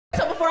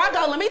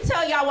So let me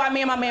tell y'all why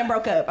me and my man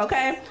broke up,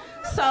 okay?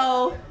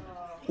 So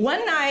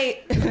one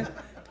night,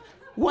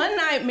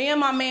 me and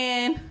my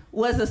man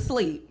was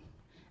asleep.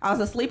 I was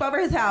asleep over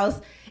his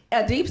house,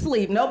 a deep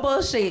sleep, no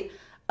bullshit.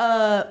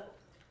 The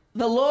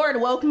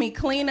Lord woke me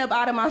clean up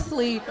out of my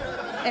sleep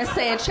and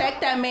said, check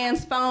that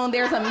man's phone.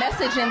 There's a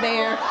message in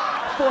there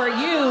for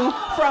you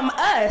from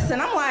us.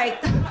 And I'm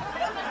like,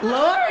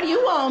 Lord,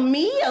 you want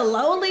me, a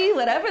lowly,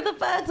 whatever the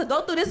fuck, to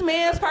go through this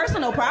man's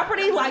personal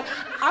property? Like,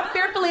 I'm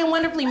fearfully and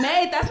wonderfully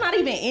made. That's not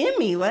even in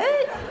me, what?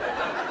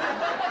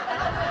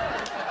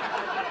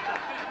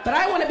 But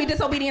I want to be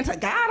disobedient to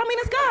God. I mean,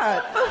 it's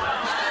God.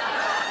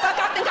 Fuck,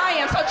 I think I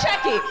am. So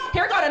check it.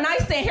 Here go the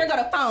nightstand, here go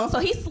the phone. So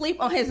he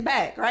sleep on his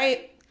back,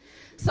 right?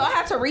 So I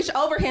had to reach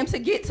over him to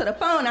get to the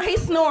phone. Now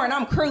he's snoring,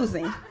 I'm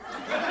cruising.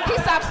 He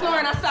stopped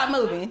snoring, I stopped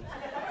moving.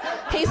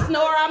 He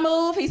snore, I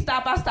move. He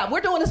stop, I stop.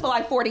 We're doing this for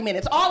like 40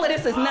 minutes. All of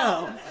this is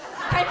known.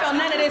 Can't feel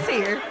none of this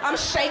here. I'm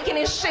shaking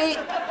and shit.